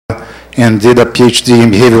and did a PhD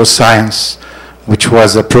in behavioral science, which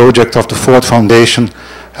was a project of the Ford Foundation,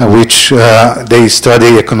 which they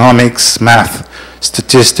study economics, math,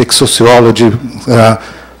 statistics, sociology,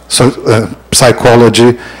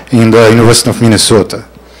 psychology in the University of Minnesota.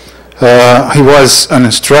 He was an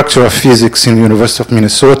instructor of physics in the University of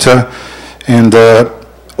Minnesota and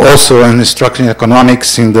also an instructor in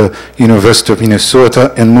economics in the University of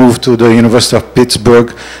Minnesota, and moved to the University of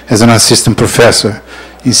Pittsburgh as an assistant professor.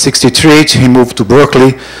 In '63, he moved to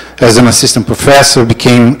Berkeley as an assistant professor,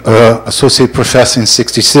 became an associate professor in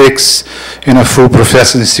 '66, and a full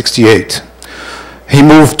professor in '68. He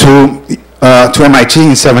moved to MIT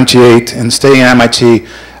in '78 and stayed in MIT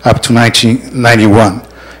up to 1991.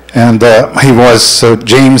 And he was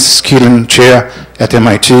James Skilling Chair at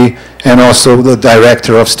MIT and also the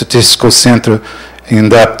director of Statistical Center in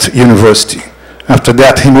that university. After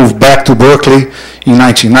that, he moved back to Berkeley in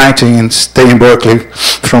 1990 and stayed in Berkeley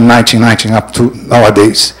from 1990 up to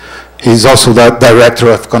nowadays. He's also the director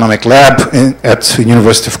of Economic Lab at the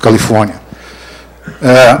University of California.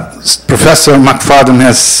 Professor McFadden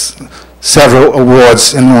has several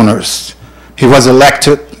awards and honors. He was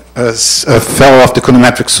elected as a fellow of the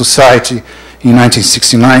Econometric Society in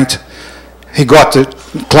 1969. He got the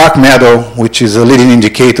Clark Medal, which is a leading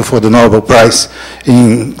indicator for the Nobel Prize,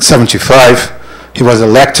 in '75. He was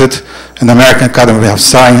elected in the American Academy of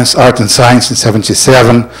Science, Art and Science in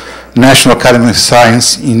 '77, National Academy of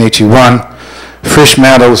Science in '81, Frisch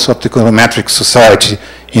Medals of the Econometric Society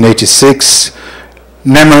in '86,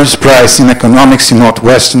 Nemmer's Prize in Economics in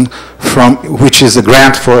Northwestern, which is a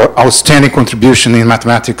grant for outstanding contribution in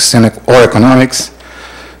mathematics or economics,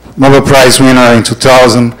 Nobel Prize winner in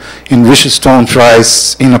 2000, and Richard Stone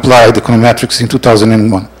Prize in Applied Econometrics in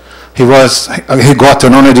 2001. He got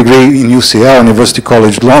an honor degree in UCL, University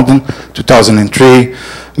College London, 2003,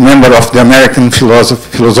 member of the American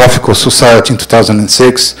Philosophical Society in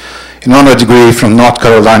 2006, an honor degree from North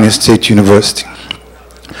Carolina State University.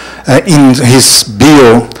 In his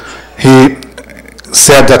bio, he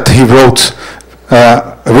said that he wrote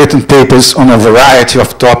written papers on a variety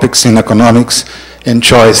of topics in economics and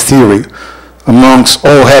choice theory, amongst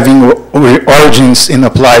all having origins in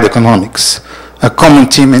applied economics. A common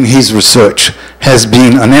theme in his research has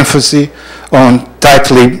been an emphasis on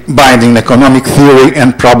tightly binding economic theory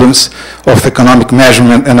and problems of economic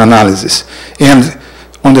measurement and analysis, and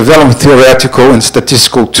on developing theoretical and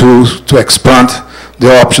statistical tools to expand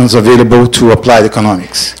the options available to applied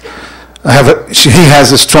economics. He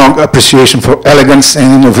has a strong appreciation for elegance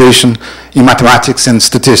and innovation in mathematics and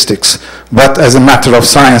statistics, but as a matter of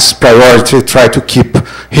science priority, try to keep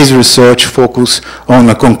his research focused on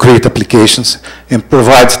the concrete applications and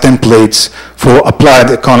provides templates for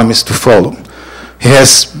applied economists to follow. He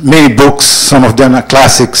has many books, some of them are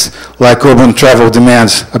classics, like Urban Travel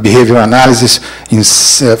Demands a Behavioral Analysis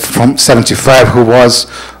from '75, who was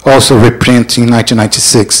also reprinted in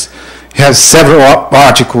 1996. He has several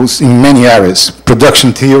articles in many areas: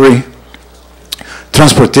 production theory,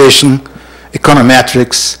 transportation,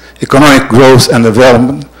 econometrics, economic growth and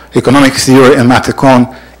development, economic theory and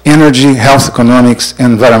mathecon, energy, health economics,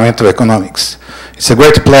 and environmental economics. It's a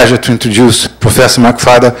great pleasure to introduce Professor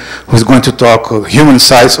McFadden, who is going to talk human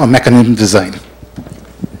size or mechanism design.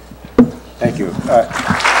 Thank you.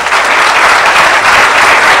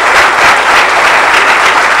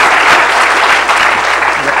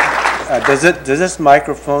 Does this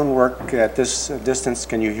microphone work at this distance?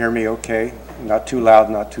 Can you hear me okay? Not too loud,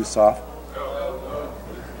 not too soft?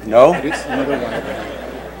 No?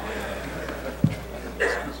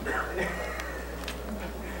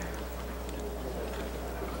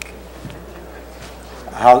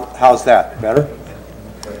 How's that? Better?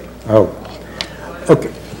 Oh,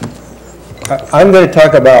 okay. I'm going to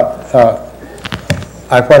talk about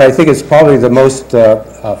what I think is probably the most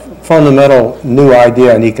fundamental new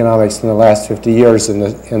idea in economics in the last 50 years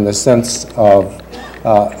in the sense of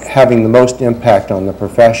having the most impact on the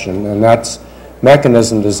profession, and that's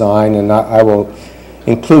mechanism design, and I will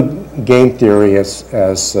include game theory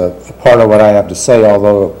as a part of what I have to say,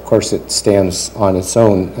 although of course it stands on its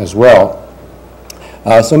own as well.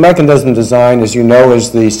 So mechanism design, as you know,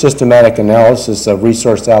 is the systematic analysis of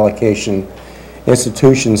resource allocation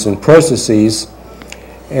institutions and processes,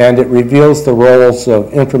 and it reveals the roles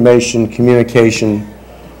of information, communication,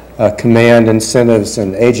 command, incentives,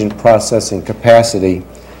 and agent processing capacity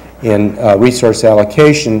in resource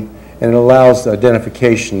allocation, and it allows the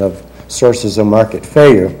identification of sources of market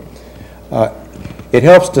failure. It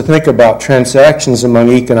helps to think about transactions among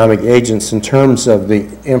economic agents in terms of the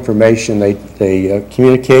information they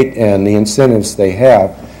communicate and the incentives they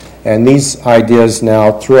have. And these ideas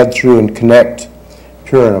now thread through and connect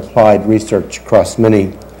pure and applied research across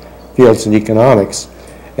many fields in economics.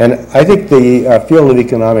 And I think the field of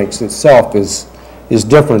economics itself is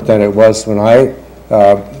different than it was when I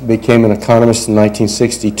became an economist in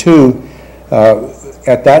 1962.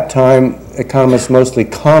 At that time, economists mostly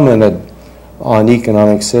commented on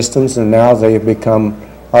economic systems, and now they have become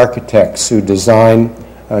architects who design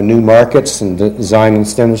new markets and design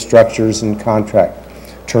incentive structures and contract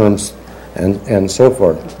terms and so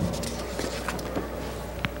forth.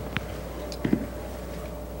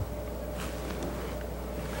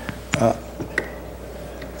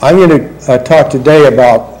 I'm going to talk today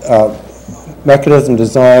about mechanism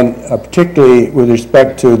design, particularly with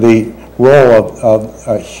respect to the role of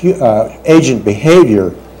agent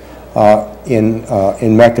behavior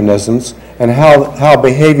in mechanisms, and how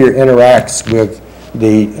behavior interacts with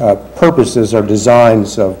the purposes or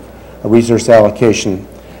designs of resource allocation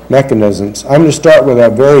mechanisms. I'm going to start with a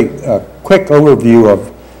very quick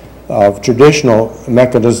overview of traditional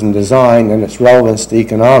mechanism design and its relevance to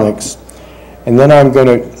economics. And then I'm going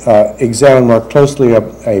to examine more closely a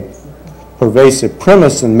pervasive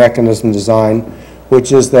premise in mechanism design,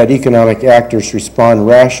 which is that economic actors respond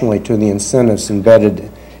rationally to the incentives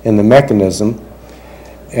embedded in the mechanism.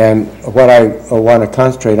 And what I want to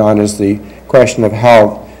concentrate on is the question of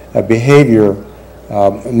how behavior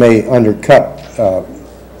may undercut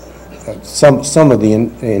some of the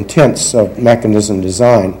intents of mechanism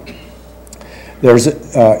design. There's,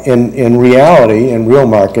 in reality, in real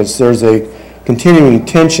markets, there's a continuing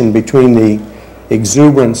tension between the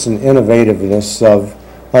exuberance and innovativeness of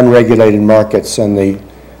unregulated markets and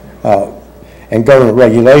and government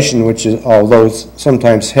regulation, which is, although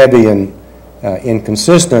sometimes heavy and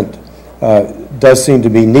inconsistent, does seem to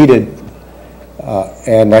be needed.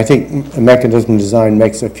 And I think mechanism design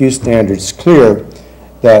makes a few standards clear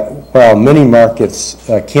that while many markets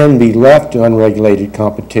can be left to unregulated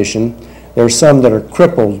competition, there are some that are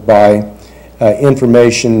crippled by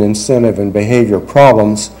information, incentive, and behavior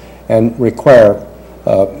problems and require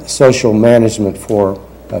social management for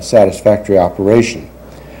satisfactory operation.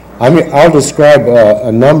 I'll describe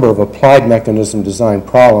a number of applied mechanism design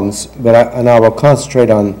problems, and I will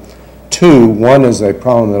concentrate on two. One is a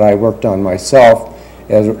problem that I worked on myself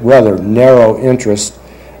as a rather narrow interest,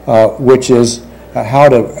 which is how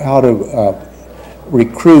to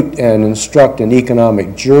recruit and instruct an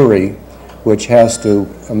economic jury which has to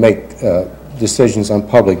make decisions on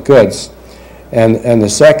public goods. And the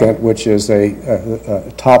second, which is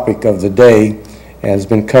a topic of the day and has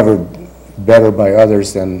been covered better by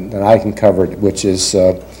others than I can cover it, which is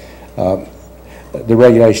the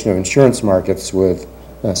regulation of insurance markets with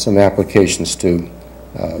some applications to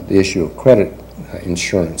the issue of credit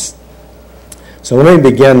insurance. So let me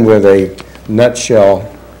begin with a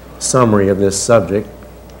nutshell summary of this subject.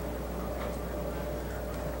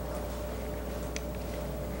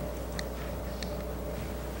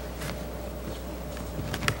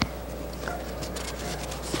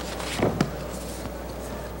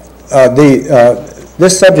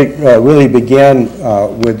 This subject really began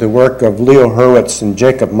with the work of Leo Hurwitz and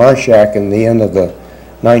Jacob Marshak in the end of the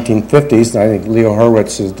 1950s. And I think Leo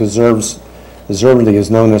Hurwitz deservedly is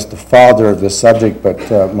known as the father of this subject, but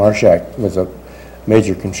Marshak was a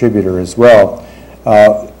major contributor as well.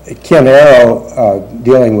 Ken Arrow,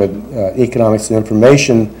 dealing with economics and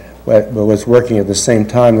information, was working at the same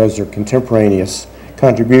time. Those are contemporaneous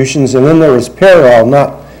contributions. And then there was parallel,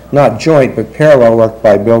 not joint, but parallel work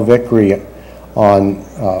by Bill Vickery on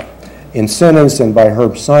incentives and by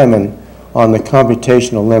Herb Simon on the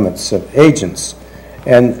computational limits of agents.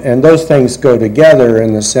 And those things go together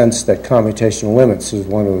in the sense that computational limits is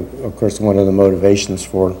of course, one of the motivations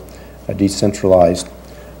for a decentralized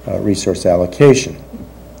resource allocation.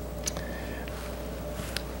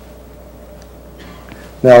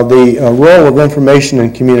 Now, the role of information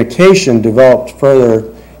and communication developed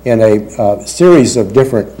further in a series of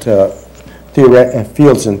different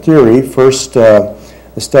fields in theory. First, the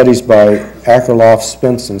studies by Akerlof,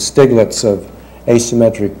 Spence, and Stiglitz of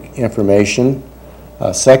asymmetric information.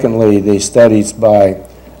 Secondly, the studies by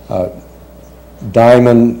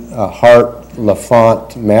Diamond, Hart,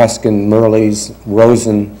 Lafont, Maskin, Merles,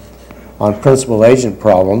 Rosen on principal agent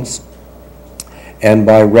problems, and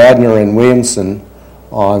by Radner and Williamson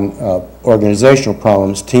on organizational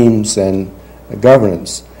problems, teams, and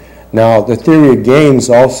governance. Now, the theory of games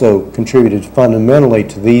also contributed fundamentally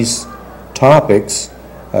to these topics,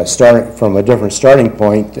 starting from a different starting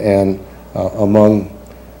point, and among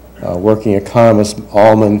working economists,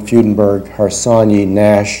 Allman, Freudenberg, Harsanyi,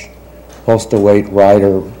 Nash, Postlewaite,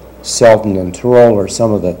 Ryder, Selton, and Terrell are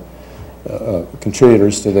some of the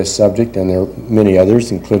contributors to this subject, and there are many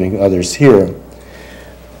others, including others here.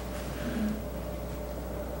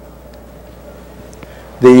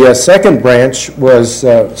 The second branch was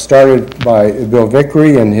started by Bill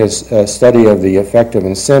Vickery in his study of the effect of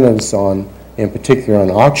incentives on, in particular,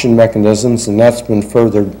 on auction mechanisms, and that's been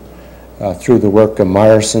furthered through the work of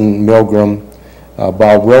Meyerson, Milgram,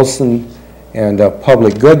 Bob Wilson, and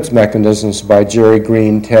public goods mechanisms by Jerry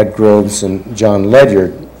Green, Ted Groves, and John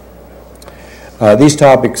Ledyard. These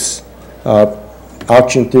topics,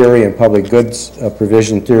 auction theory and public goods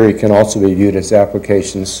provision theory, can also be viewed as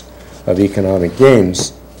applications of economic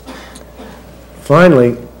games.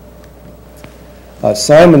 Finally,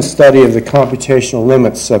 Simon's study of the computational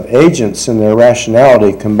limits of agents and their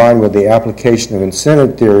rationality, combined with the application of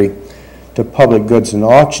incentive theory to public goods and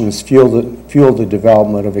auctions, fueled the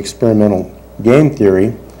development of experimental game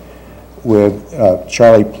theory, with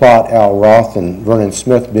Charlie Plott, Al Roth, and Vernon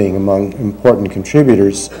Smith being among important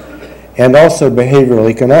contributors, and also behavioral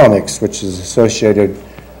economics, which is associated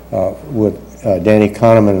with Danny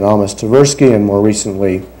Kahneman and Amos Tversky, and more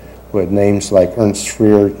recently with names like Ernst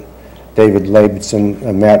Freer, David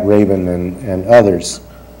Leibson, Matt Rabin, and others.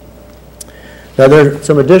 Now, there are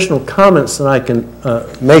some additional comments that I can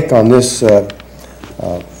make on this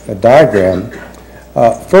diagram.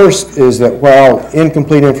 First is that while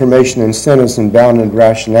incomplete information, incentives, and bounded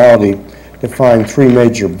rationality define three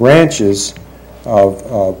major branches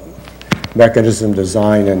of mechanism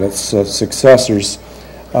design and its successors,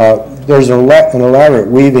 there's an elaborate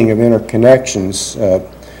weaving of interconnections,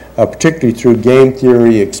 particularly through game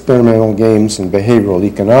theory, experimental games, and behavioral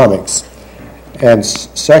economics. And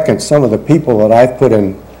second, some of the people that I've put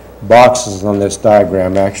in boxes on this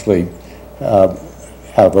diagram actually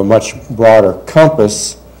have a much broader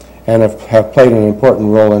compass and have played an important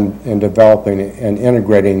role in developing and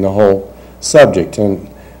integrating the whole subject. And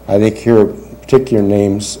I think here particular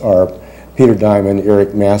names are Peter Diamond,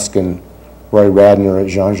 Eric Maskin, Roy Radner,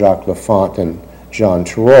 Jean-Jacques Lafont, and Jean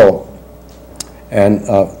Tirole. And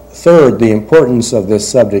third, the importance of this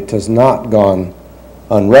subject has not gone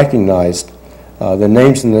unrecognized. The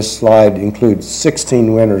names in this slide include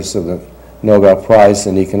 16 winners of the Nobel Prize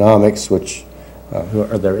in Economics, which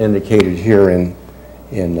they're indicated here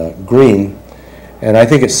in green. And I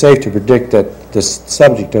think it's safe to predict that this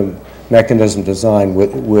subject of mechanism design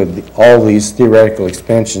with all these theoretical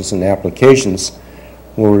expansions and applications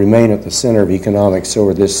will remain at the center of economics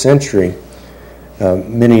over this century.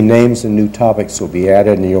 Many names and new topics will be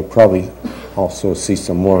added, and you'll probably also see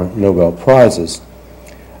some more Nobel Prizes.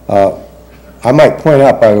 I might point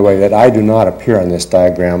out, by the way, that I do not appear on this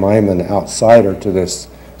diagram. I am an outsider to this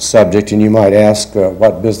subject, and you might ask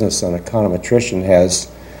what business an econometrician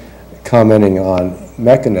has commenting on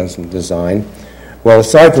mechanism design. Well,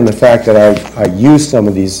 aside from the fact that I use some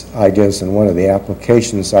of these ideas in one of the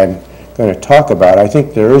applications I'm going to talk about, I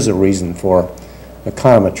think there is a reason for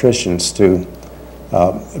econometricians to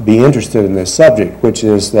be interested in this subject, which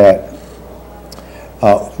is that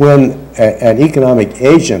when an economic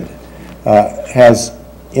agent has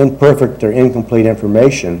imperfect or incomplete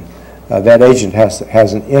information, that agent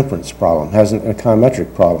has an inference problem, has an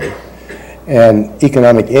econometric problem. And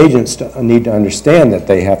economic agents need to understand that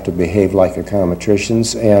they have to behave like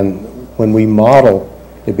econometricians, and when we model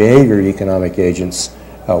the behavior of economic agents,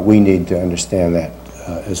 we need to understand that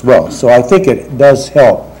as well. So I think it does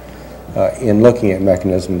help in looking at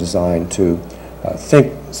mechanism design to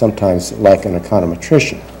think sometimes like an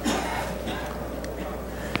econometrician.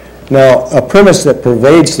 Now, a premise that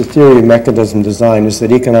pervades the theory of mechanism design is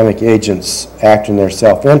that economic agents act in their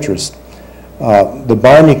self-interest. The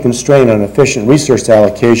binding constraint on efficient resource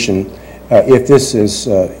allocation, if this is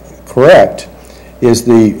correct, is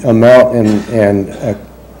the amount and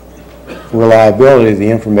reliability of the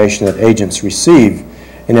information that agents receive.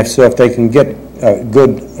 And if so, if they can get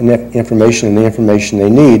good information and the information they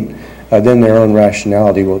need, then their own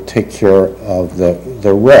rationality will take care of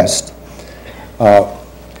the rest.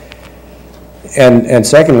 And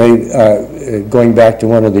secondly, going back to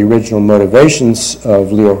one of the original motivations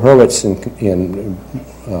of Leo Hurwitz in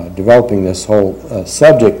developing this whole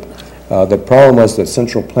subject, the problem was that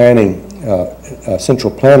central planners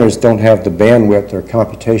don't have the bandwidth or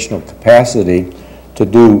computational capacity to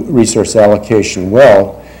do resource allocation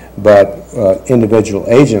well, but individual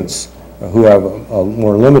agents who have a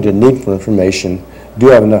more limited need for information do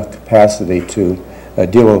have enough capacity to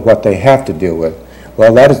deal with what they have to deal with.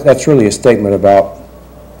 Well, that's really a statement about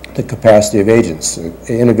the capacity of agents.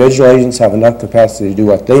 Individual agents have enough capacity to do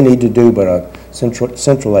what they need to do, but a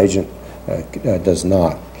central agent does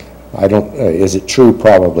not. Is it true?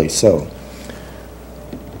 Probably so.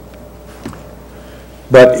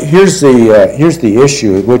 But here's the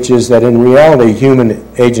issue, which is that in reality, human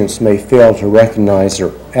agents may fail to recognize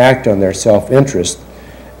or act on their self-interest,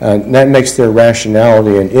 And that makes their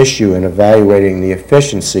rationality an issue in evaluating the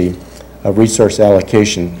efficiency of resource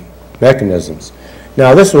allocation mechanisms.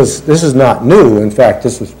 Now, this is not new. In fact,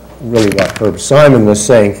 this was really what Herb Simon was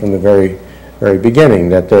saying from the very beginning,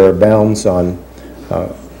 that there are bounds on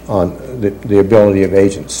the ability of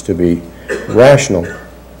agents to be rational.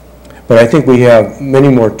 But I think we have many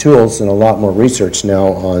more tools and a lot more research now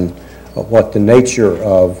on what the nature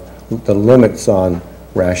of the limits on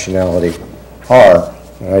rationality are,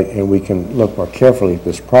 right? And we can look more carefully at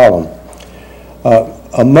this problem.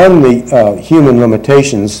 Among the human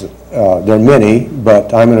limitations, there are many,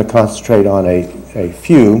 but I'm going to concentrate on a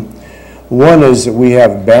few. One is that we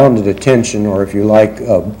have bounded attention, or if you like,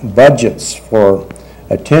 budgets for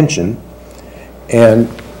attention. And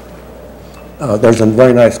there's a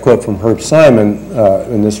very nice quote from Herb Simon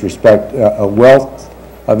in this respect: a wealth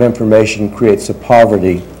of information creates a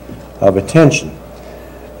poverty of attention.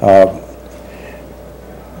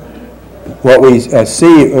 What we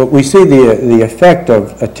see the effect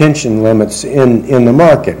of attention limits in the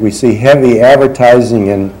market. We see heavy advertising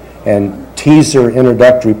and teaser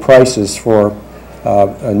introductory prices for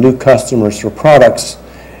new customers for products,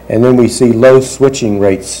 and then we see low switching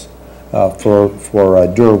rates for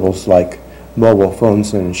durables like mobile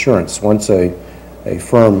phones and insurance. Once a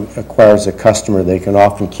firm acquires a customer, they can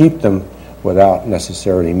often keep them without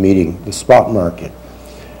necessarily meeting the spot market.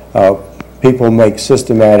 People make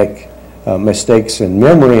systematic mistakes in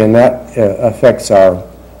memory, and that affects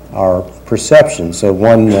our perception. So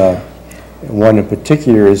one in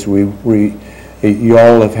particular is you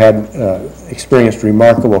all have had experienced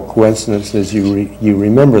remarkable coincidences. You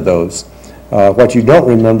remember those. What you don't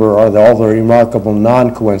remember are all the remarkable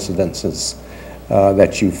non-coincidences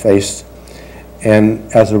that you faced.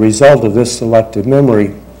 And as a result of this selective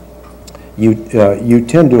memory, you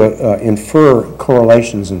tend to infer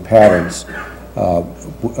correlations and patterns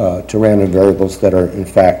to random variables that are in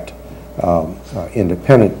fact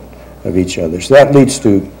independent of each other. So that leads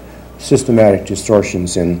to systematic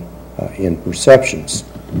distortions in perceptions.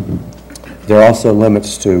 There are also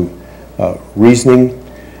limits to reasoning,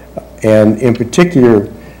 and in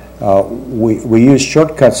particular, we use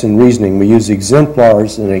shortcuts in reasoning. We use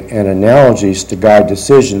exemplars and analogies to guide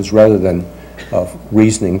decisions rather than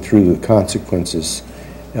reasoning through the consequences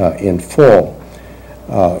in full.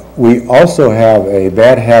 We also have a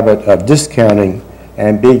bad habit of discounting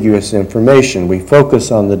ambiguous information. We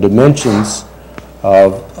focus on the dimensions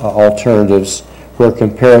of alternatives where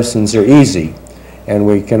comparisons are easy, and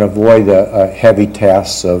we can avoid the heavy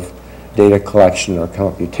tasks of data collection or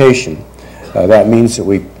computation. That means that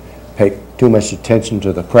we pay too much attention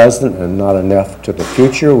to the present and not enough to the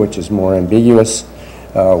future, which is more ambiguous.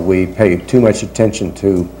 We pay too much attention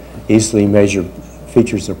to easily measured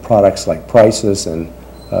features of products like prices, and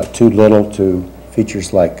too little to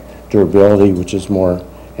features like durability, which is more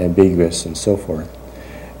ambiguous, and so forth.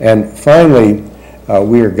 And finally,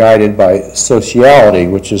 we are guided by sociality,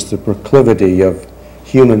 which is the proclivity of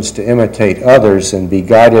humans to imitate others and be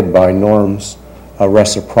guided by norms of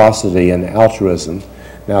reciprocity and altruism.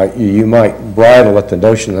 Now, you might bridle at the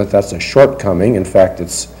notion that that's a shortcoming. In fact,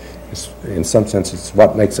 it's in some sense, it's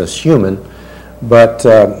what makes us human. But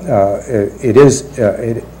it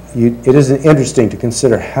is interesting to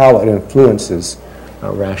consider how it influences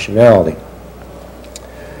rationality.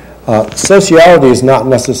 Sociality is not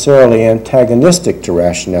necessarily antagonistic to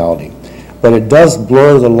rationality, but it does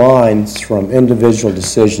blur the lines from individual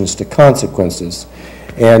decisions to consequences,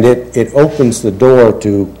 and it opens the door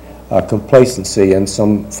to complacency and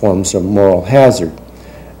some forms of moral hazard.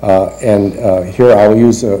 Here I'll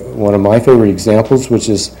use one of my favorite examples, which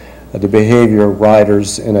is the behavior of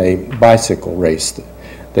riders in a bicycle race.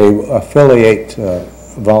 They affiliate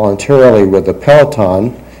voluntarily with the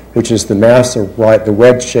peloton, which is the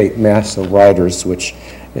wedge-shaped mass of riders which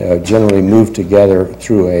generally move together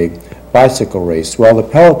through a bicycle race. Well, the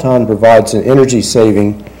peloton provides an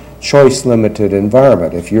energy-saving, choice-limited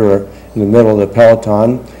environment. If you're in the middle of the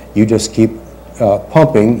peloton, you just keep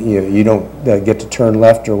pumping. You don't get to turn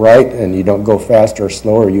left or right, and you don't go faster or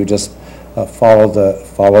slower. You just follow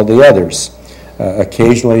the others.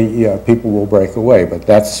 Occasionally, people will break away, but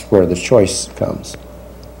that's where the choice comes.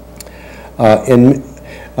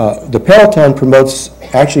 The peloton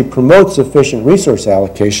actually promotes efficient resource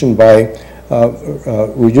allocation by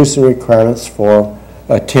reducing requirements for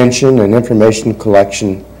attention and information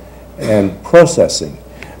collection and processing.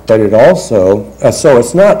 But it also, so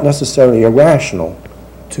it's not necessarily irrational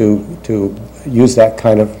to use that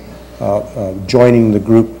kind of joining the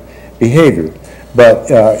group behavior. But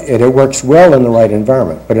it works well in the right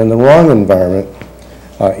environment. But in the wrong environment,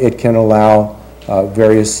 it can allow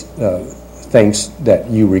various things that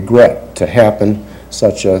you regret to happen,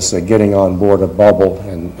 such as getting on board a bubble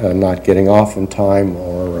and not getting off in time,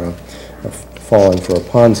 or falling for a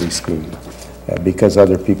Ponzi scheme because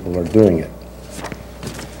other people are doing it.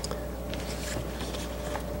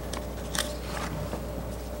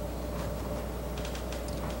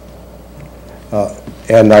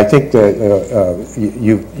 And I think that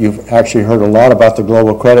you've actually heard a lot about the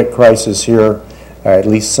global credit crisis here. At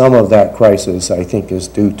least some of that crisis, I think, is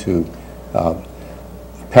due to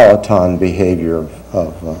Peloton behavior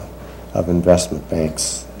of investment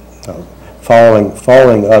banks,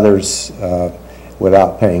 following others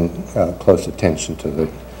without paying close attention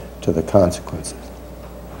to the consequences.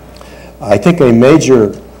 I think a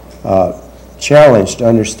major challenge to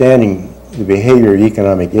understanding the behavior of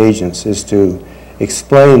economic agents is to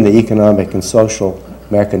explain the economic and social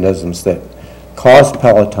mechanisms that cause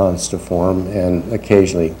pelotons to form and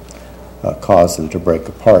occasionally cause them to break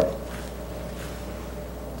apart.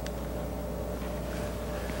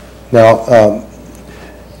 Now,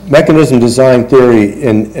 mechanism design theory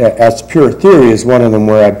as pure theory is one of the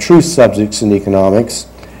more abstruse subjects in economics,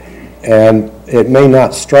 and it may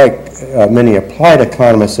not strike many applied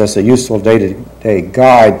economists as a useful day-to-day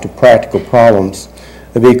guide to practical problems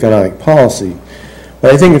of economic policy.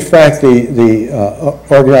 But I think, in fact, the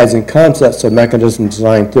organizing concepts of mechanism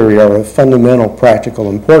design theory are of fundamental practical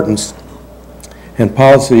importance, and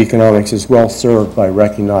policy economics is well served by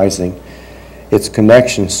recognizing its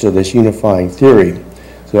connections to this unifying theory.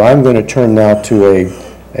 So I'm going to turn now to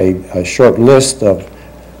a short list of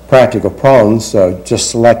practical problems, just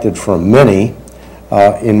selected from many,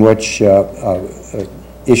 in which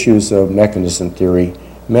issues of mechanism theory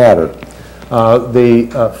matter.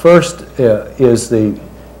 The first is there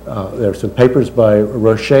are some papers by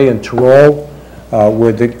Roche and Tirole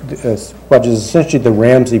with what is essentially the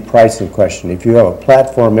Ramsey pricing question. If you have a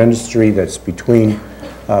platform industry that's between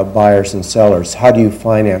buyers and sellers, how do you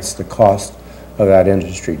finance the cost of that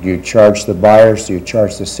industry? Do you charge the buyers? Do you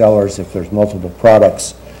charge the sellers? If there's multiple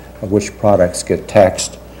products, which products get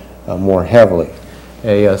taxed more heavily?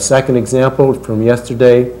 A second example from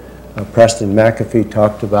yesterday, Preston McAfee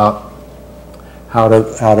talked about how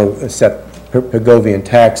to set Pigovian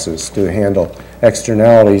taxes to handle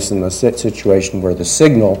externalities in the situation where the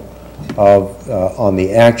signal on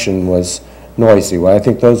the action was noisy. Well, I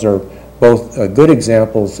think those are both good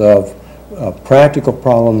examples of practical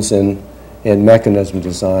problems in mechanism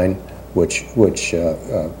design, which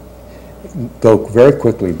go very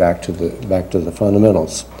quickly back to the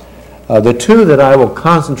fundamentals. The two that I will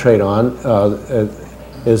concentrate on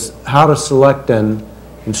is how to select and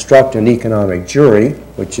instruct an economic jury,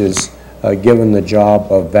 which is given the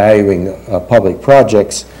job of valuing public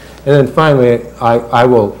projects. And then finally, I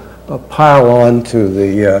will pile on to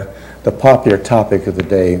the popular topic of the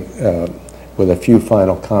day with a few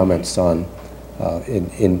final comments on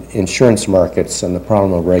in insurance markets and the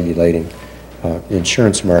problem of regulating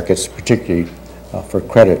insurance markets, particularly for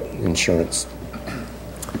credit insurance.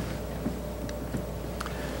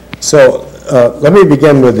 So let me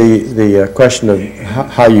begin with the question of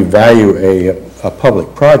how you value a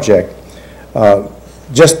public project.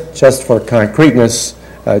 Just for concreteness,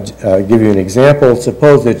 give you an example.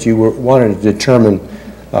 Suppose that you wanted to determine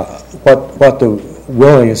what the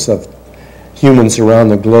willingness of humans around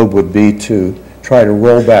the globe would be to try to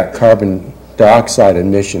roll back carbon dioxide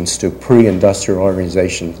emissions to pre-industrial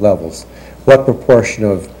organization levels. What proportion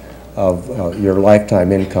of your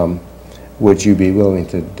lifetime income would you be willing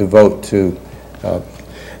to devote to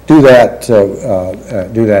do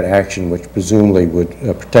that action, which presumably would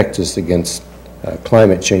protect us against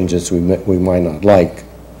climate changes we might not like?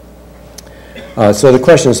 So the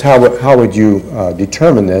question is, how would you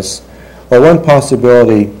determine this? Well, one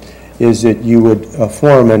possibility is that you would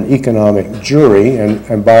form an economic jury,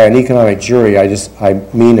 and by an economic jury, I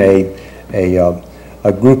mean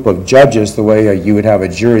a group of judges, the way you would have a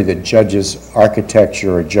jury that judges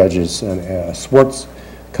architecture or judges a sports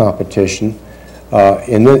competition.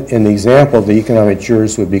 In the example, the economic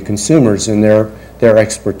jurors would be consumers, and their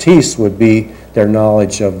expertise would be their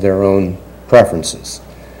knowledge of their own preferences.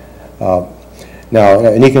 Now,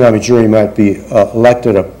 an economic jury might be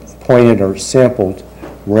elected, appointed, or sampled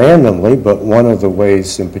randomly, but one of the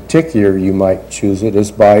ways in particular you might choose it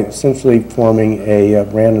is by essentially forming a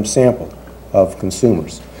random sample of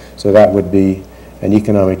consumers. So that would be an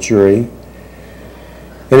economic jury.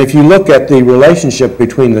 And if you look at the relationship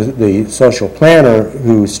between the social planner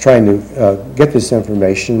who's trying to get this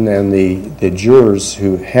information and the jurors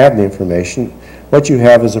who have the information, what you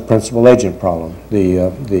have is a principal agent problem.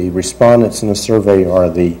 The respondents in the survey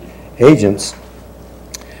are the agents.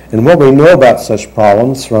 And what we know about such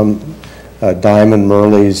problems from Diamond,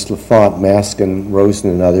 Murley's, Lafont, Maskin, Rosen,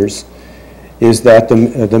 and others, is that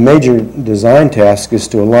the major design task is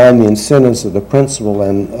to align the incentives of the principal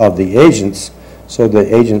and of the agents so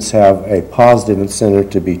the agents have a positive incentive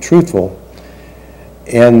to be truthful,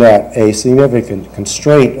 and that a significant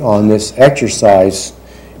constraint on this exercise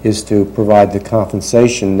is to provide the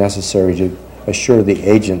compensation necessary to assure the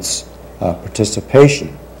agent's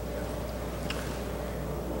participation.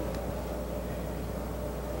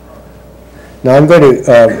 Now I'm going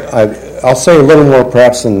to, I'll say a little more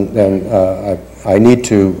perhaps than I need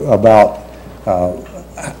to about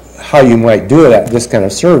how you might do this kind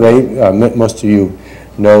of survey. Most of you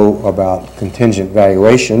know about contingent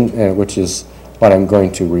valuation, which is what I'm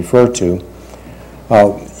going to refer to.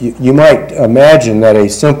 You might imagine that a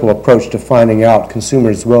simple approach to finding out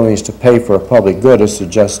consumers' willingness to pay for a public good is to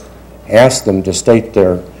just ask them to state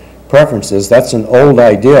their preferences. That's an old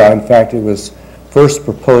idea. In fact, it was first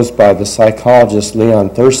proposed by the psychologist Leon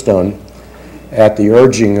Thurstone at the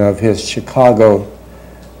urging of his Chicago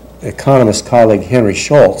economist colleague Henry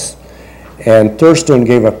Schultz. And Thurstone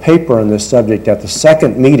gave a paper on this subject at the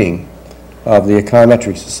second meeting of the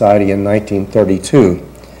Econometric Society in 1932.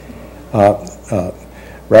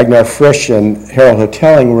 Ragnar Frisch and Harold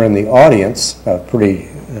Hotelling were in the audience, a pretty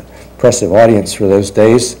impressive audience for those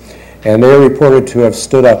days, and they are reported to have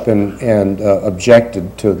stood up and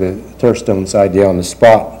objected to the Thurstone's idea on the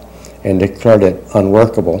spot and declared it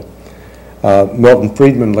unworkable. Milton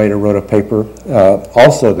Friedman later wrote a paper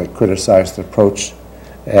also that criticized the approach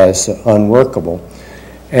as unworkable.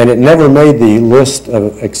 And it never made the list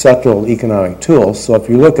of acceptable economic tools. So if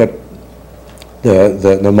you look at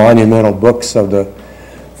the monumental books of the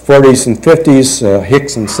 40s and 50s,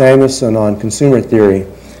 Hicks and Samuelson on consumer theory,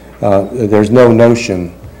 there's no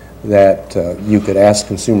notion that you could ask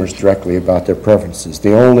consumers directly about their preferences.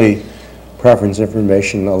 The only preference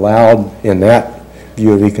information allowed in that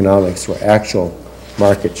view of economics were actual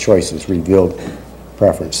market choices, revealed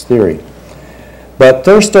preference theory. But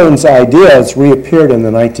Thurstone's ideas reappeared in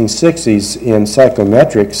the 1960s in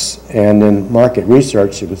psychometrics and in market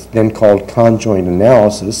research. It was then called conjoint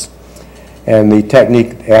analysis. And the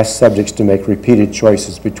technique asked subjects to make repeated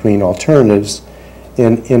choices between alternatives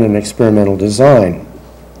in an experimental design.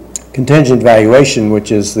 Contingent valuation,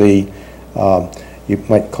 which is the, you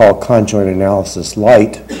might call conjoint analysis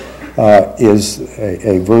light, is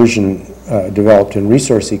a version developed in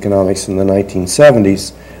resource economics in the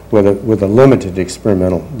 1970s with a limited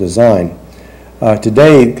experimental design.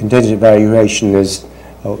 Today, contingent valuation is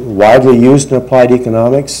widely used in applied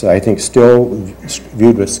economics, I think still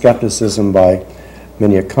viewed with skepticism by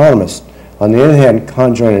many economists. On the other hand,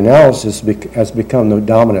 conjoint analysis has become the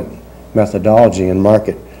dominant methodology in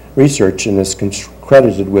market research and is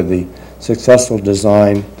credited with the successful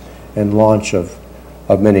design and launch of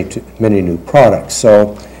many new products.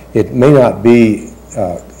 So it may not be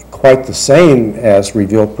quite the same as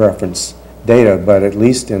revealed preference data, but at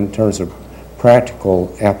least in terms of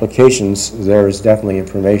practical applications, there is definitely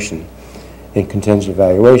information in contingent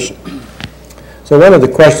valuation. So one of the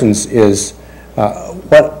questions is,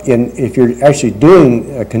 if you're actually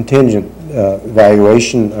doing a contingent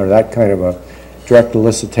valuation or that kind of a direct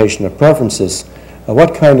elicitation of preferences,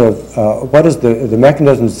 what is the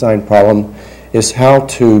mechanism design problem is how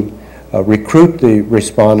to recruit the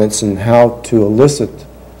respondents and how to elicit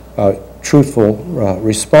truthful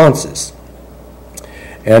responses.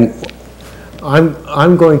 And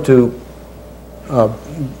I'm going to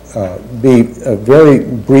be very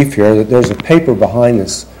brief here. There's a paper behind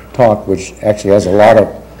this talk which actually has a lot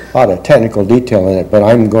of technical detail in it, but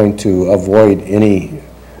I'm going to avoid any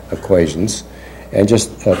equations and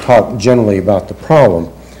just talk generally about the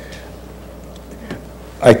problem.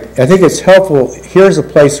 I think it's helpful. Here's a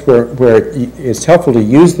place where it's helpful to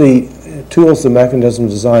use the tools of mechanism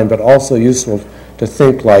design, but also useful to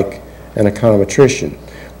think like an econometrician.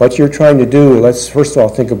 What you're trying to do, let's first of all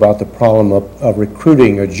think about the problem of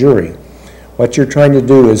recruiting a jury. What you're trying to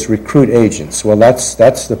do is recruit agents. Well, that's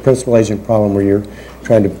the principal agent problem where you're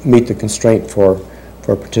trying to meet the constraint for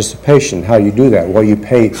participation. How you do that? Well, you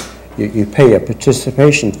pay a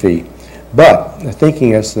participation fee. But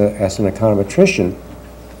thinking as an econometrician,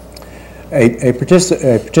 a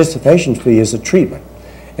participation fee is a treatment.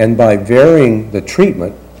 And by varying the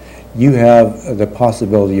treatment, you have the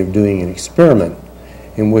possibility of doing an experiment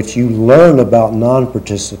in which you learn about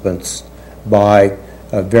non-participants by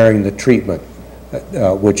varying the treatment,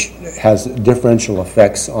 which has differential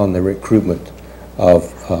effects on the recruitment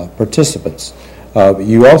of participants.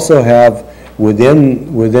 You also have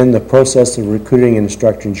within the process of recruiting and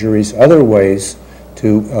instructing juries other ways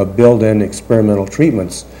to build in experimental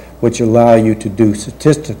treatments which allow you to do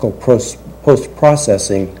statistical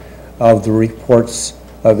post-processing of the reports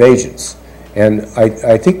of agents. And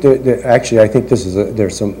I think that actually, I think this is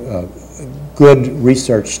there's some good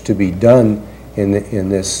research to be done in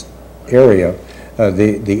this area.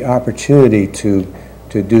 The opportunity to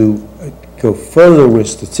go further with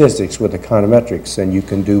statistics with econometrics than you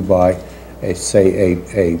can do by, say,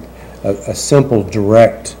 a simple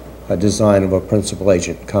direct design of a principal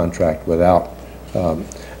agent contract without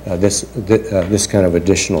this kind of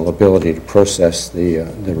additional ability to process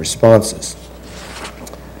the responses.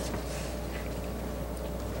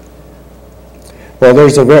 Well,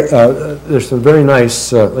 there's some very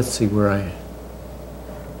nice. Let's see where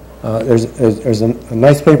there's a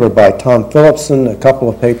nice paper by Tom Phillipson, a couple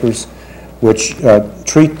of papers, which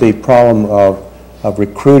treat the problem of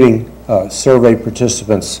recruiting survey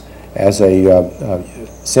participants as a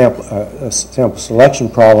sample selection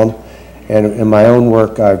problem. And in my own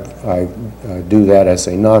work, I do that as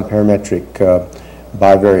a non-parametric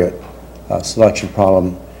bivariate selection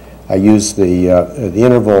problem. I use the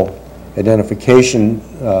interval identification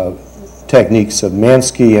techniques of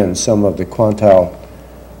Mansky and some of the quantile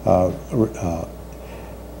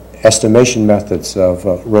estimation methods of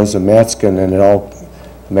Rosa Matskin, and it all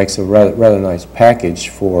makes a rather nice package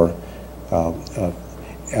for. And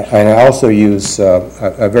I also use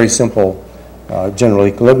a very simple general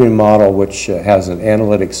equilibrium model, which has an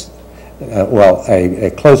analytics,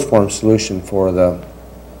 a closed form solution for the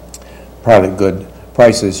private good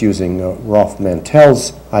prices using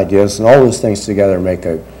Rolf-Mantell's ideas, and all those things together make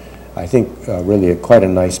I think, really quite a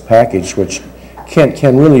nice package, which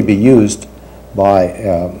can really be used by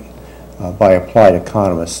applied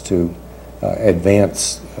economists to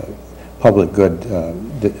advance public good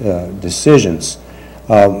decisions.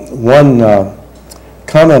 One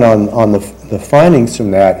comment on the findings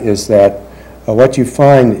from that is that what you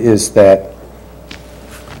find is that,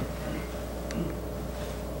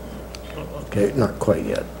 okay, not quite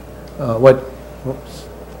yet.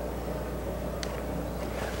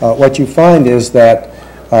 What you find is that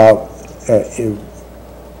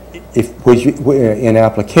in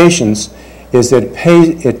applications is that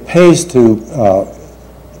it pays to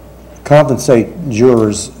compensate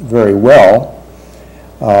jurors very well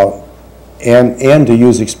and to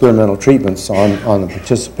use experimental treatments on the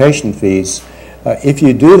participation fees. If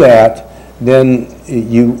you do that, then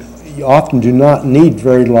you often do not need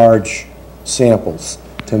very large samples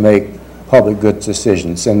to make public goods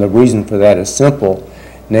decisions, and the reason for that is simple.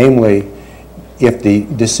 Namely, if the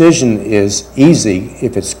decision is easy,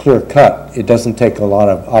 if it's clear-cut, it doesn't take a lot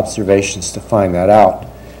of observations to find that out.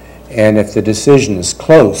 And if the decision is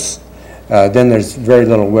close, then there's very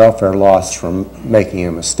little welfare loss from making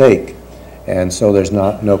a mistake. And so there's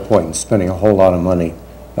no point in spending a whole lot of money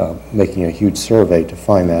making a huge survey to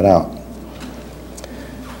find that out.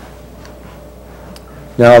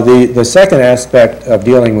 Now, the second aspect of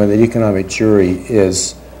dealing with an economic jury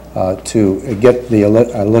is to get the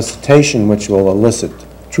elicitation, which will elicit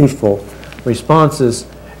truthful responses.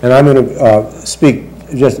 And I'm going to speak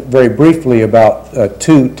just very briefly about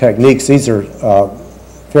two techniques. These are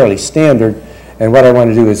fairly standard, and what I want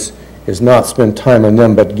to do is not spend time on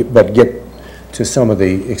them, but get to some of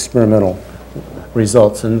the experimental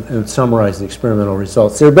results and summarize the experimental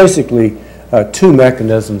results. There are basically two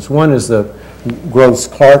mechanisms. One is the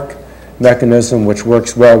Groves-Clark mechanism, which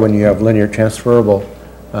works well when you have linear transferable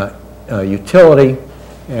utility,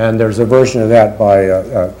 and there's a version of that by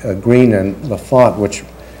Green and Lafont, which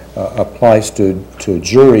applies to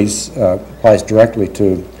juries, applies directly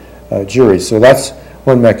to juries. So that's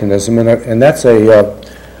one mechanism, and that's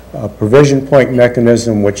a provision point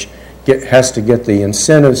mechanism which has to get the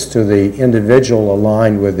incentives to the individual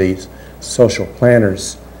aligned with the social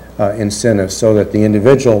planner's incentives, so that the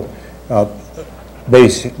individual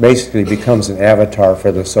basically becomes an avatar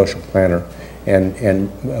for the social planner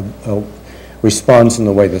and responds in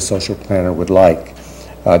the way the social planner would like.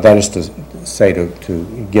 That is to say,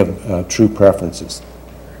 to give true preferences.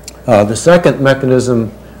 The second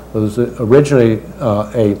mechanism was originally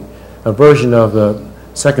a version of the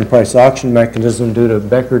second price auction mechanism due to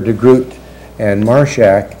Becker, de Groot, and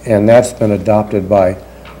Marshak, and that's been adopted by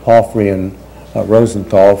Palfrey and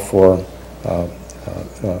Rosenthal for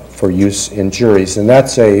use in juries, and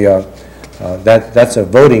that's a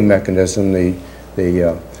voting mechanism.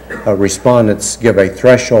 The respondents give a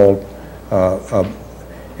threshold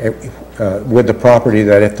with the property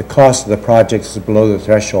that if the cost of the project is below the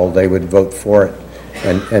threshold, they would vote for it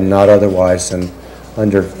and not otherwise. And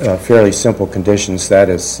under fairly simple conditions,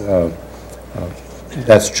 that's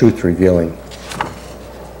truth revealing.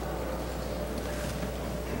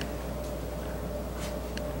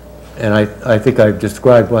 And I think I've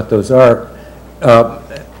described what those are.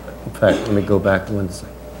 In fact, let me go back one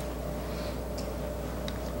second.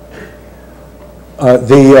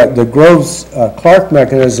 The Groves-Clark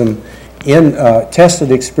mechanism, in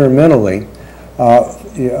tested experimentally,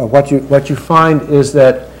 what you find is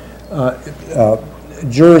that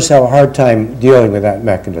jurors have a hard time dealing with that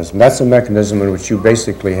mechanism. That's a mechanism in which you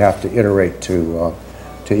basically have to iterate to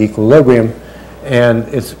equilibrium, and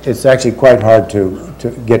it's actually quite hard to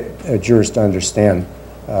get jurors to understand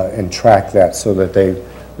and track that so that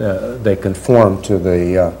they conform to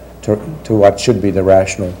to what should be the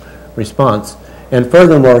rational response. And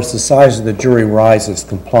furthermore, as the size of the jury rises,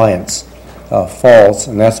 compliance falls,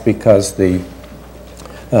 and that's because the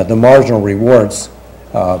marginal rewards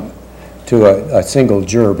to a single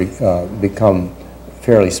juror become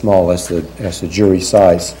fairly small as the jury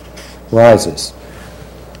size rises.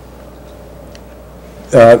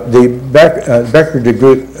 The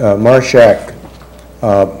Becker-DeGroot-Marshak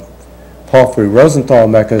Palfrey-Rosenthal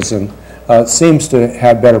mechanism seems to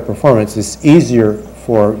have better performance. It's easier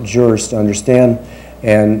for jurors to understand,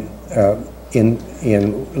 and at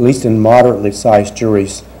least in moderately sized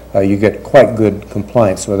juries, you get quite good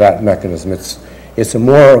compliance with that mechanism. It's a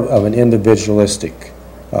more of an individualistic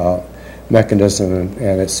mechanism,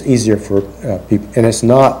 and it's easier for people. And it's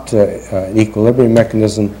not an equilibrium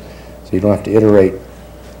mechanism, so you don't have to iterate.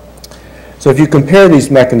 So if you compare these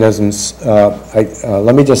mechanisms,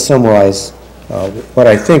 let me just summarize what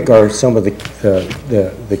I think are some of the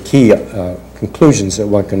key conclusions that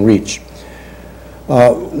one can reach.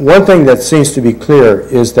 One thing that seems to be clear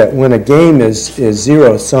is that when a game is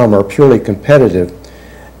zero-sum or purely competitive,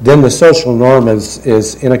 then the social norm is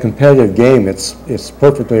in a competitive game, it's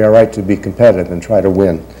perfectly all right to be competitive and try to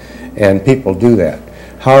win, and people do that.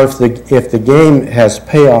 However, if the game has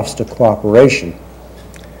payoffs to cooperation,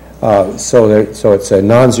 so it's a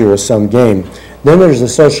non-zero-sum game, then there's a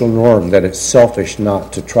social norm that it's selfish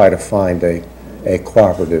not to try to find a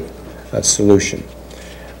cooperative solution.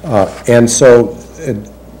 And so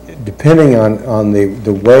depending on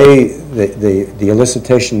the way the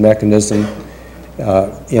elicitation mechanism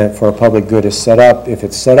for a public good is set up, if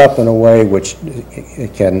it's set up in a way which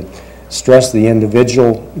it can stress the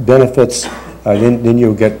individual benefits, then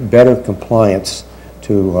you'll get better compliance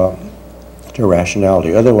to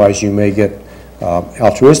rationality. Otherwise, you may get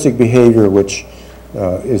altruistic behavior, which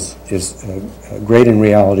is great in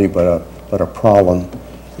reality, but a problem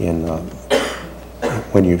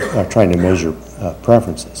when you are trying to measure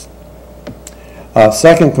preferences.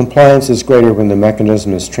 Second, compliance is greater when the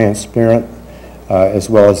mechanism is transparent as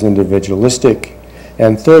well as individualistic.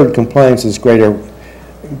 And third, compliance is greater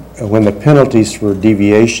when the penalties for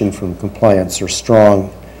deviation from compliance are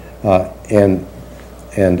strong and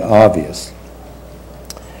obvious.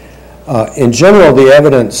 In general, the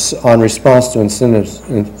evidence on response to incentives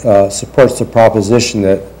supports the proposition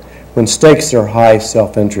that when stakes are high,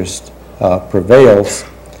 self-interest prevails.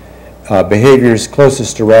 Behavior is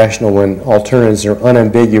closest to rational when alternatives are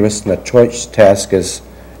unambiguous and the choice task is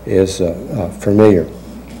familiar.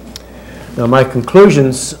 Now, my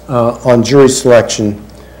conclusions on jury selection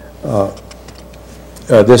on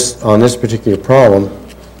this particular problem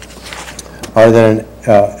are that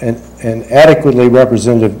an adequately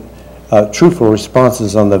representative truthful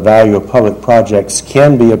responses on the value of public projects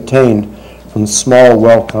can be obtained from small,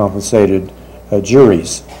 well-compensated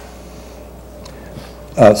juries.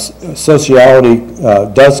 Sociality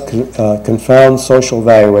does confound social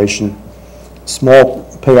valuation. Small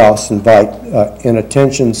payoffs invite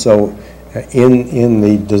inattention, so in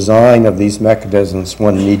the design of these mechanisms,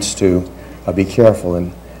 one needs to be careful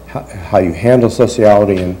in how you handle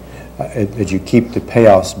sociality and that you keep the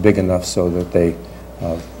payoffs big enough so that they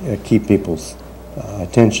keep people's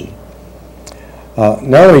attention. Now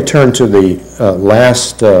let me turn to the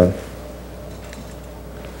last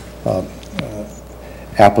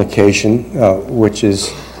application, which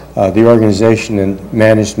is the organization and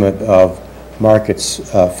management of markets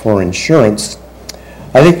for insurance.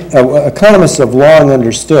 I think economists have long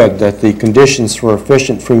understood that the conditions for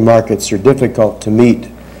efficient free markets are difficult to meet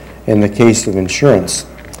in the case of insurance.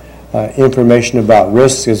 Information about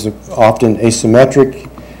risks is often asymmetric,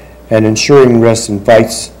 and insuring risks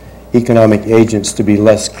invites economic agents to be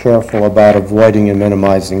less careful about avoiding and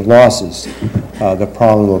minimizing losses, the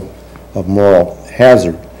problem of moral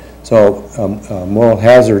hazard. So moral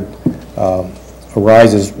hazard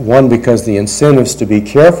arises, one, because the incentives to be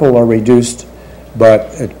careful are reduced,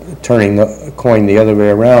 but turning the coin the other way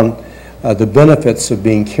around, the benefits of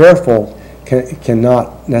being careful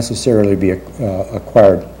cannot necessarily be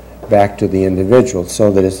acquired back to the individual, so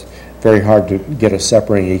that it's very hard to get a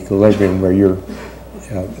separating equilibrium where you're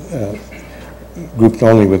grouped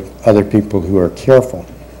only with other people who are careful.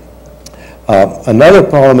 Another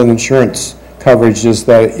problem with insurance coverage is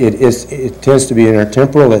that it tends to be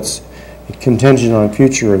intertemporal. It's contingent on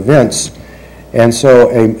future events, and so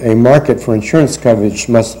a market for insurance coverage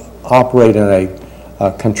must operate in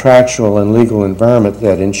a contractual and legal environment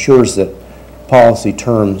that ensures that policy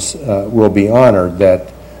terms will be honored,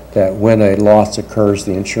 that when a loss occurs,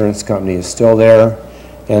 the insurance company is still there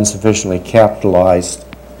and sufficiently capitalized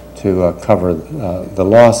to cover the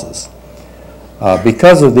losses.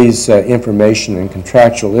 Because of these information and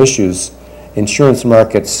contractual issues, insurance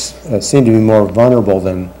markets seem to be more vulnerable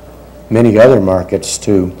than many other markets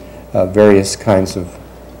to various kinds of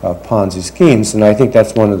Ponzi schemes, and I think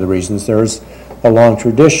that's one of the reasons there's a long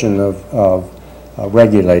tradition of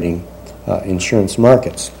regulating insurance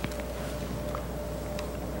markets.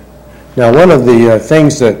 Now, one of the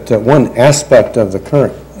things one aspect of the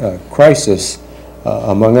current crisis,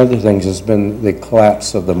 among other things, has been the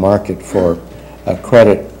collapse of the market for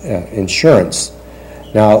credit insurance.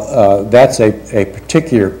 Now, that's a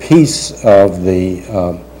particular piece of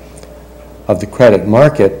the credit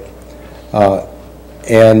market,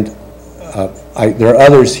 and there are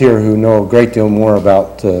others here who know a great deal more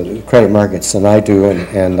about credit markets than I do,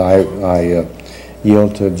 and I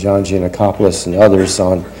yield to John Giannakopoulos and others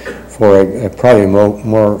for a probably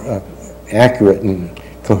more accurate and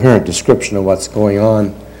coherent description of what's going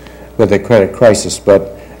on with the credit crisis.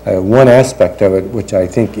 But one aspect of it, which I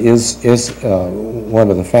think is one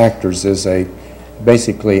of the factors, is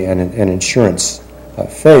basically an insurance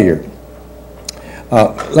failure.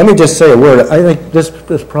 Let me just say a word. I think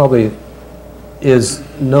this probably is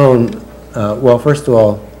known. Well, first of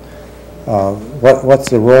all, what's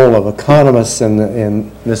the role of economists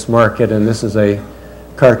in this market? And this is a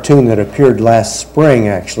cartoon that appeared last spring,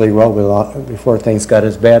 actually, well before things got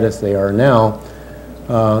as bad as they are now.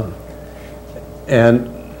 And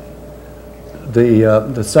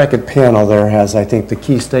the second panel there has, I think, the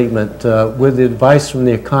key statement, with the advice from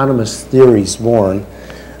the economist's theories born.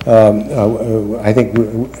 I think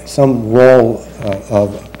some role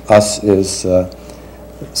of us is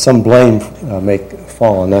some blame may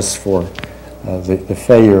fall on us for the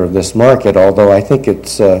failure of this market, although I think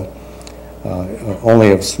it's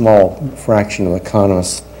only a small fraction of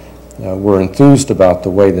economists were enthused about the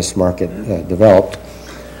way this market developed.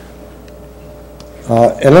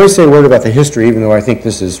 And let me say a word about the history, even though I think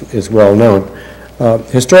this is well known.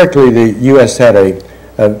 Historically, the U.S. had a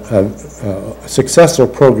successful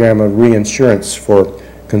program of reinsurance for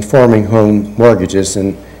conforming home mortgages,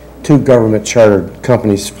 and two government chartered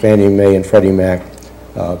companies, Fannie Mae and Freddie Mac,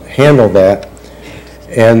 handled that,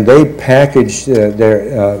 and they packaged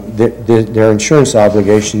their insurance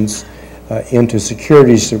obligations into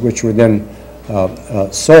securities which were then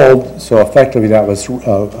sold. So effectively, that was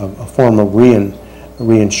a form of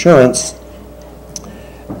reinsurance.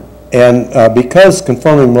 And because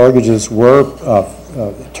conforming mortgages were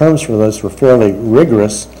terms for those were fairly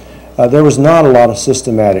rigorous, there was not a lot of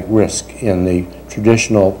systematic risk in the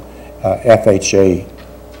traditional FHA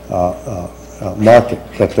market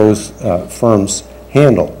that those firms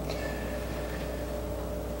handle.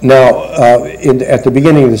 Now, at the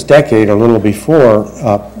beginning of this decade, a little before,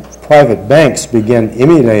 private banks began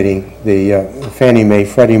emulating the Fannie Mae,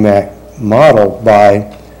 Freddie Mac model by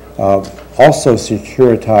also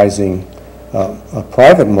securitizing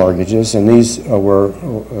private mortgages, and these were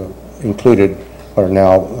included what are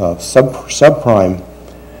now subprime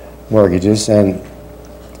mortgages, and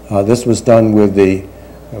this was done with the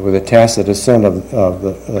tacit assent of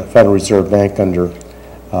the Federal Reserve Bank under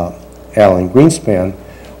Alan Greenspan.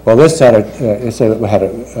 Well, this had a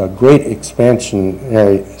great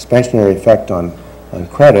expansionary effect on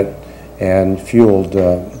credit and fueled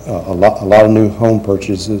a lot of new home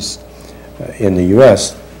purchases in the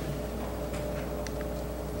U.S.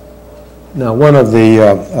 Now, one of the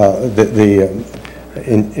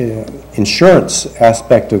insurance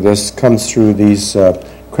aspect of this comes through these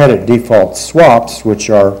credit default swaps, which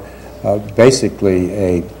are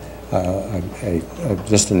basically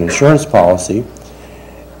just an insurance policy.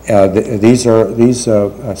 These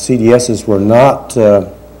CDSs were not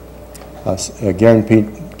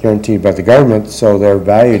guaranteed by the government, so their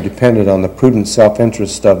value depended on the prudent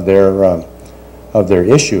self-interest of their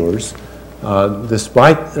issuers.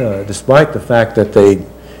 Despite the fact that they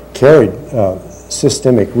carried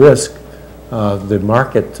systemic risk, the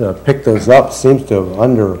market picked those up, seems to have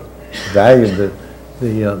undervalued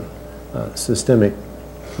the systemic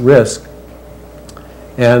risk.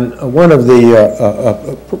 And one of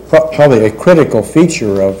the, probably a critical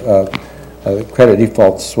feature of credit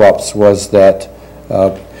default swaps was that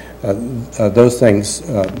those things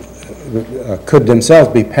could themselves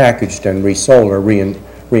be packaged and resold or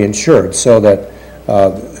reinsured, so that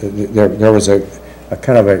there was a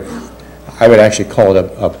kind of a, I would actually call it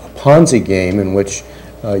a Ponzi game in which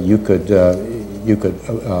you could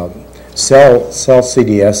sell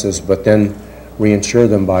CDSs, but then reinsure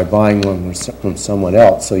them by buying them from someone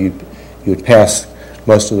else. So you would pass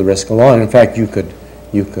most of the risk along. In fact, you could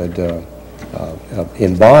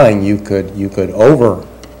in buying you could over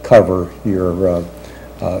cover your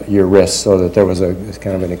risk, so that there was a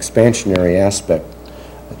kind of an expansionary aspect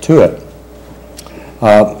to it.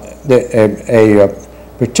 A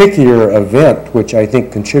particular event which I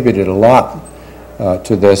think contributed a lot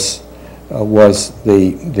to this was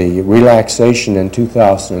the relaxation in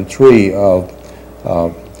 2003 of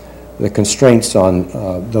the constraints on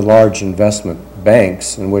the large investment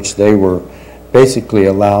banks, in which they were basically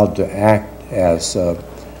allowed to act as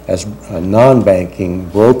non-banking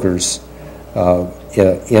brokers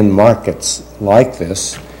in markets like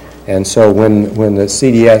this. And so when the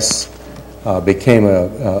CDS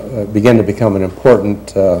began to become an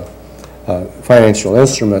important financial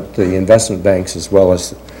instrument, the investment banks, as well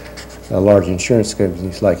as large insurance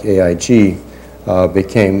companies like AIG,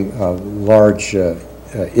 became large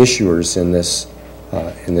issuers in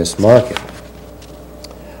this market.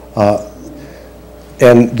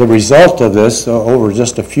 And the result of this over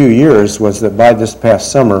just a few years was that by this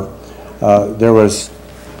past summer, there was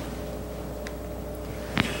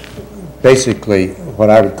basically what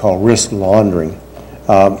I would call risk laundering,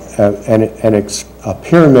 and a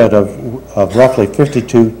pyramid of roughly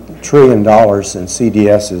 $52 trillion in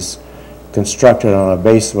CDSs constructed on a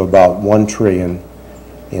base of about $1 trillion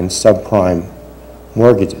in subprime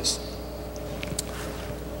mortgages.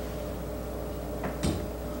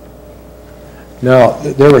 Now,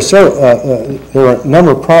 there were a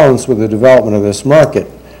number of problems with the development of this market.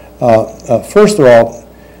 First of all,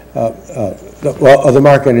 the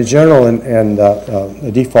market in general and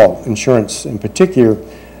the default insurance in particular.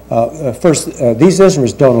 First, these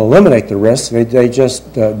instruments don't eliminate the risk; they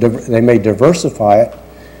just they may diversify it,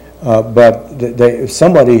 but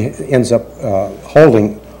somebody ends up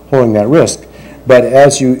holding that risk. But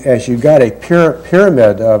as you got a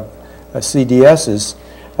pyramid of CDSs,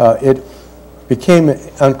 it became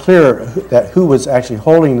unclear that who was actually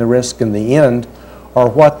holding the risk in the end, or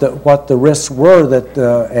what the risks were that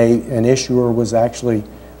an issuer was actually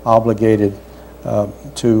obligated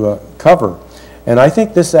to cover. And I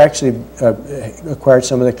think this actually acquired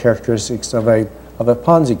some of the characteristics of a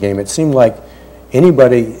Ponzi game. It seemed like any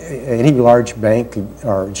large bank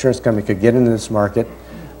or insurance company could get into this market,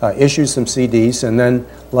 issue some CDs, and then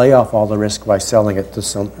lay off all the risk by selling it to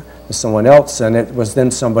someone else, and it was then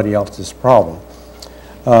somebody else's problem.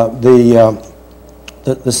 The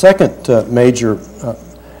second major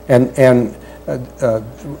I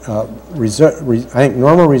think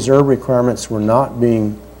normal reserve requirements were not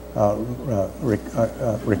being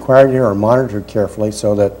required here or monitored carefully,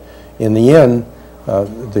 so that in the end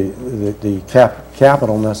the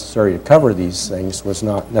capital necessary to cover these things was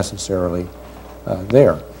not necessarily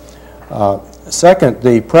there. Second,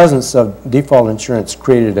 the presence of default insurance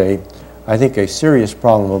created I think a serious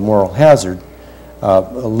problem of moral hazard.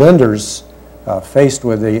 Lenders faced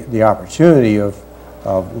with the opportunity of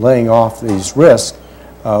laying off these risks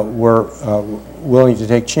were willing to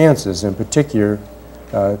take chances, in particular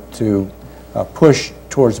to push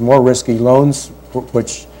towards more risky loans,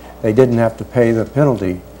 which they didn't have to pay the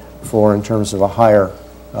penalty for in terms of a higher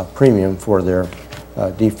premium for their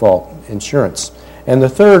default insurance. And the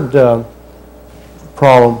third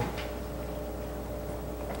problem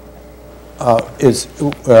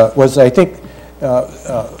was, I think,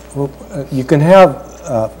 you can have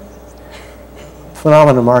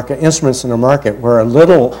instruments in a market where a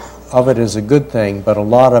little of it is a good thing, but a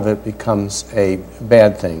lot of it becomes a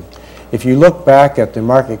bad thing. If you look back at the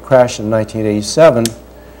market crash in 1987,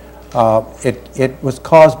 it was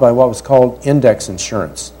caused by what was called index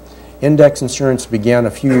insurance. Index insurance began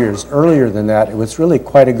a few years earlier than that. It was really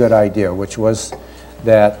quite a good idea, which was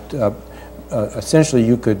that essentially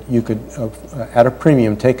you could at a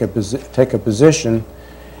premium take a position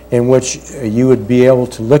in which you would be able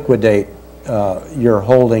to liquidate your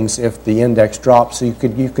holdings if the index drops, so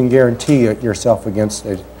you can guarantee yourself against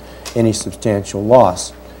any substantial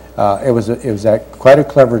loss. It was quite a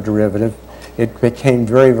clever derivative. It became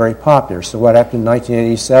very, very popular. So what happened in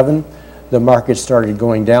 1987? The market started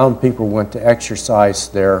going down. People went to exercise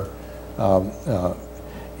their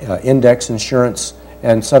index insurance,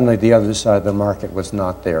 and suddenly the other side of the market was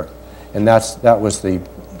not there. And that was the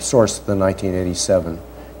source of the 1987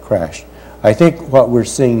 crash. I think what we're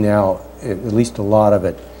seeing now, at least a lot of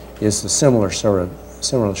it, is the similar sort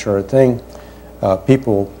of thing.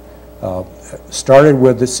 People started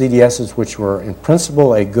with the CDSs, which were in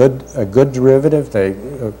principle a good derivative. They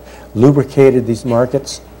lubricated these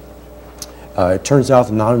markets. It turns out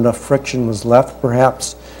that not enough friction was left,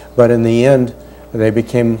 perhaps, but in the end, they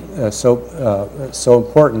became so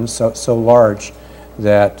important, so large,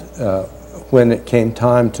 that when it came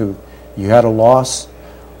time to, you had a loss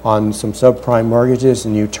on some subprime mortgages,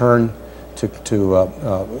 and you turn to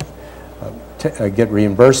get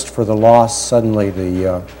reimbursed for the loss. Suddenly,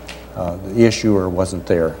 the issuer wasn't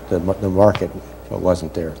there. The market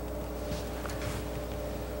wasn't there.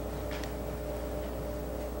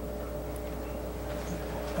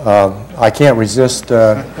 I can't resist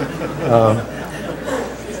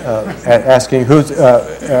asking who's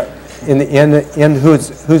in the end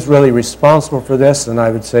who's really responsible for this, and I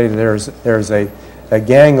would say there's a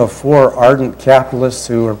gang of 4 ardent capitalists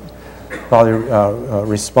who are probably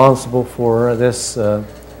responsible for this in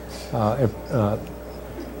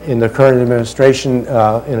the current administration.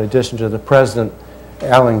 In addition to the president,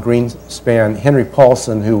 Alan Greenspan, Henry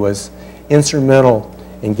Paulson, who was instrumental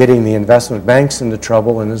in getting the investment banks into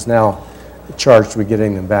trouble and is now charged with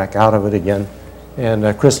getting them back out of it again,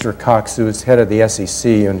 and Christopher Cox, who is head of the SEC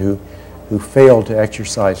and who failed to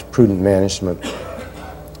exercise prudent management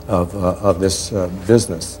of this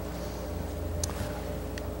business.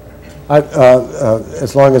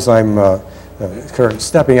 As long as I'm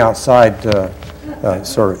stepping outside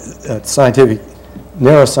sort of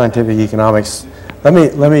narrow scientific economics, let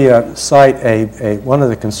me cite one of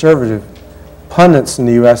the conservative pundits in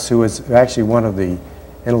the U.S. who was actually one of the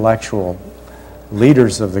intellectual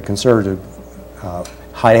leaders of the conservative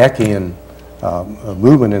Hayekian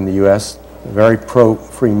movement in the U.S., very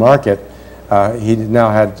pro-free market. He now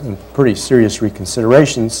had some pretty serious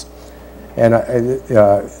reconsiderations, and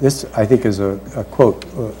this, I think, is a quote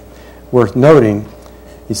worth noting.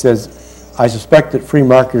 He says, "I suspect that free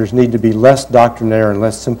marketers need to be less doctrinaire and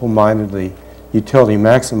less simple-mindedly utility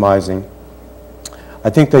maximizing. I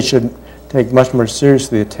think they should take much more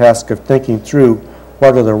seriously the task of thinking through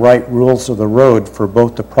what are the right rules of the road for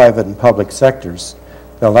both the private and public sectors.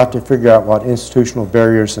 They'll have to figure out what institutional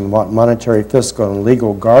barriers and what monetary, fiscal, and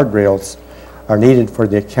legal guardrails are needed for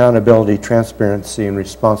the accountability, transparency, and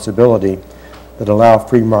responsibility that allow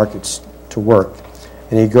free markets to work."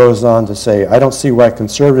 And he goes on to say, "I don't see why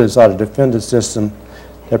conservatives ought to defend a system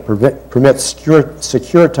that permits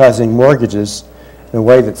securitizing mortgages in a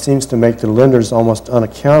way that seems to make the lenders almost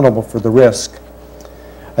unaccountable for the risk.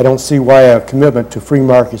 I don't see why a commitment to free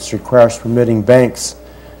markets requires permitting banks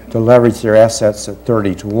to leverage their assets at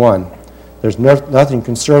 30-to-1. There's nothing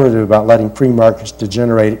conservative about letting free markets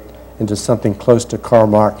degenerate into something close to Karl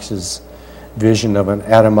Marx's vision of an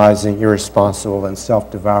atomizing, irresponsible, and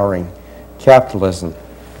self-devouring capitalism."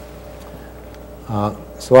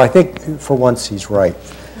 So I think for once he's right.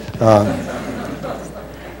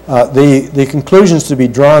 The conclusions to be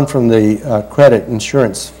drawn from the credit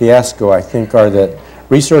insurance fiasco, I think, are that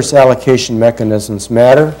resource allocation mechanisms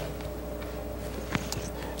matter,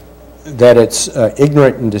 that it's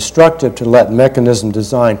ignorant and destructive to let mechanism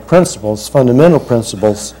design principles, fundamental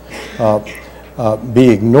principles, be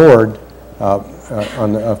ignored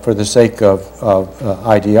for the sake of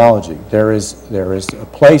ideology. There is a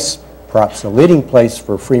place, perhaps a leading place,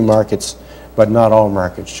 for free markets, but not all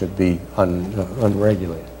markets should be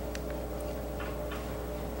unregulated.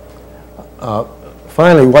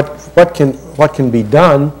 Finally, what can be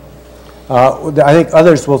done? I think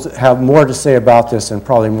others will have more to say about this and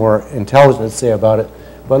probably more intelligent to say about it.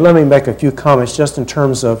 But let me make a few comments just in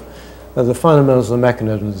terms of the fundamentals of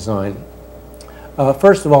mechanism design.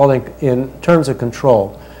 First of all, in terms of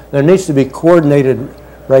control, there needs to be coordinated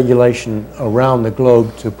regulation around the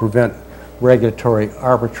globe to prevent regulatory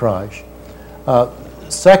arbitrage.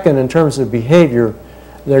 Second, in terms of behavior,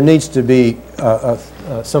 there needs to be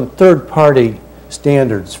some third-party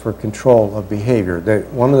standards for control of behavior.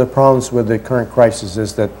 One of the problems with the current crisis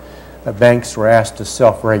is that banks were asked to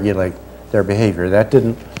self-regulate their behavior. That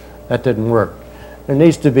didn't work. There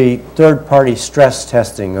needs to be third-party stress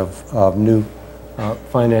testing of new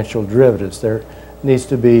financial derivatives. There needs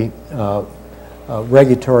to be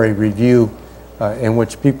regulatory review in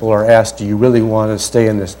which people are asked, do you really want to stay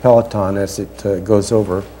in this peloton as it goes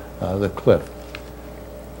over the cliff?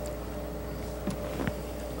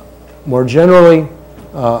 More generally,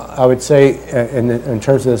 I would say, in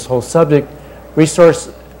terms of this whole subject, resource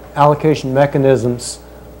allocation mechanisms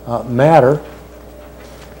matter.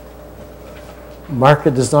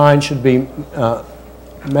 Market design should be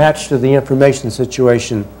matched to the information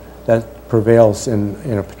situation that prevails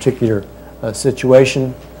in a particular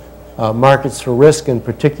situation. Markets for risk in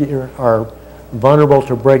particular are vulnerable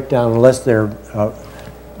to breakdown unless they're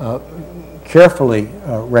carefully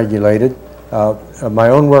regulated. My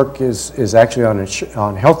own work is actually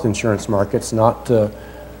on health insurance markets, not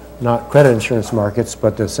credit insurance markets,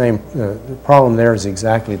 but the problem there is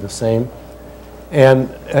exactly the same. And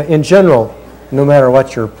in general, no matter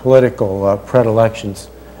what your political predilections,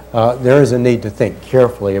 there is a need to think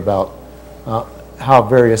carefully about how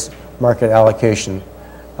various market allocation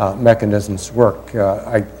mechanisms work.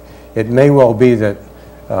 It may well be that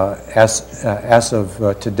as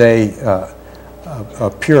of today, a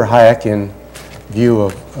pure Hayekian view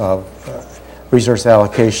of resource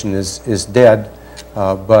allocation is dead,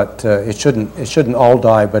 but it shouldn't all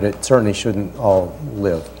die, but it certainly shouldn't all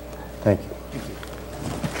live. Thank you.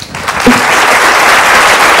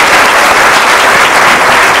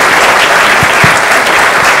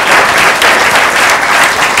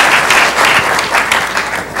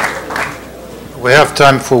 We have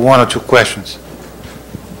time for one or two questions.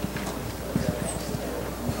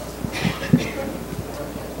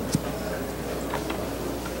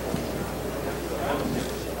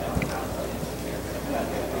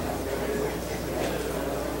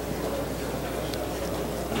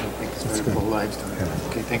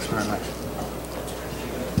 Okay, thanks very much.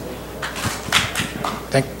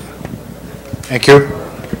 Thank you.